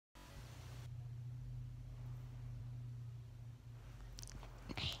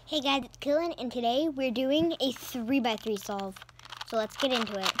Hey guys, it's Killen, and today we're doing a 3x3 solve. So let's get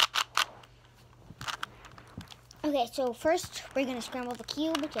into it. Okay, so first we're gonna scramble the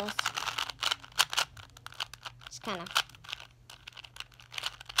cube, just kind of.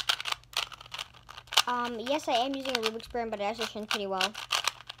 Yes, I am using a Rubik's Square, but it actually shines pretty well.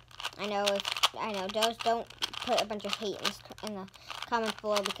 I know, just don't put a bunch of hate in the comments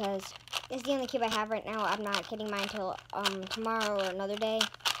below, because it's the only cube I have right now. I'm not getting mine until tomorrow or another day.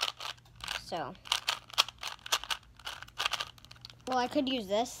 So, well, I could use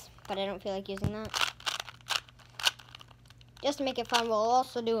this, but I don't feel like using that. Just to make it fun, we'll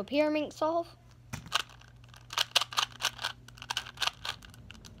also do a pierminx solve.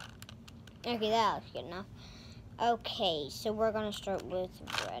 Okay, that looks good enough. Okay, so we're gonna start with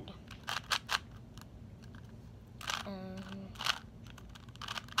red.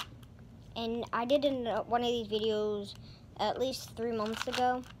 And I did one of these videos at least 3 months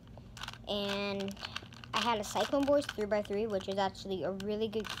ago, and I had a Cyclone Boys 3x3, which is actually a really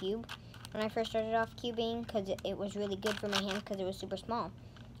good cube when I first started off cubing, because it was really good for my hands because it was super small.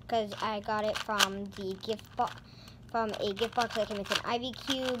 Because I got it from the gift box, from a gift box that came with an Ivy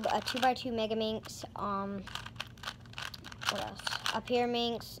cube, a 2x2 Megaminx, what else? A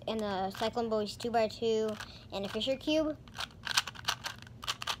pierminx, and a Cyclone Boys 2x2, and a Fisher cube.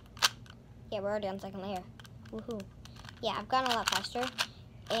 Yeah, we're already on second layer. Woohoo! Yeah, I've gotten a lot faster.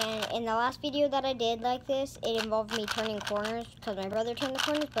 And in the last video that I did like this, it involved me turning corners because my brother turned the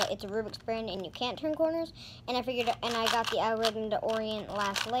corners, but it's a Rubik's brand and you can't turn corners. And I got the algorithm to orient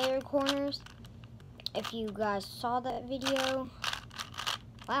last layer corners. If you guys saw that video,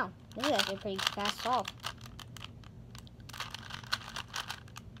 wow, this is actually a pretty fast solve.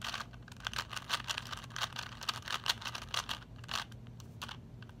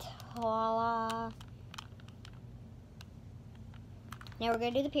 Ta-la. Now we're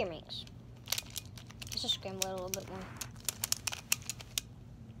going to do the pierminx. Let's just scramble it a little bit more.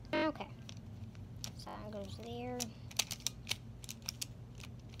 Okay. So that goes there.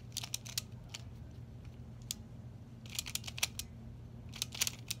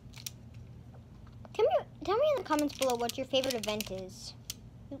 Tell me in the comments below what your favorite event is.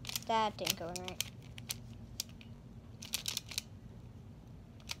 Oops, that didn't go in right.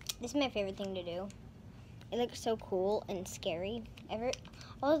 This is my favorite thing to do. It looks so cool and scary.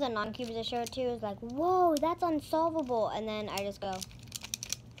 All of the non-cubes I show it to is like, whoa, that's unsolvable. And then I just go,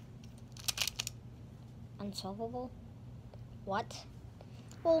 unsolvable? What?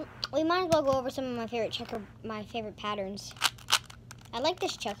 Well, we might as well go over some of my favorite patterns. I like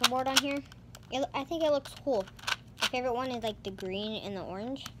this checkerboard on here. I think it looks cool. My favorite one is like the green and the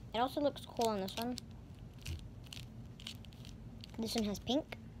orange. It also looks cool on this one. This one has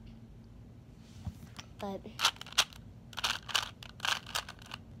pink. But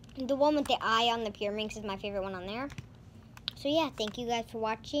the one with the eye on the pierminx is my favorite one on there. So yeah, thank you guys for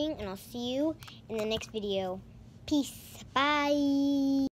watching, and I'll see you in the next video. Peace. Bye.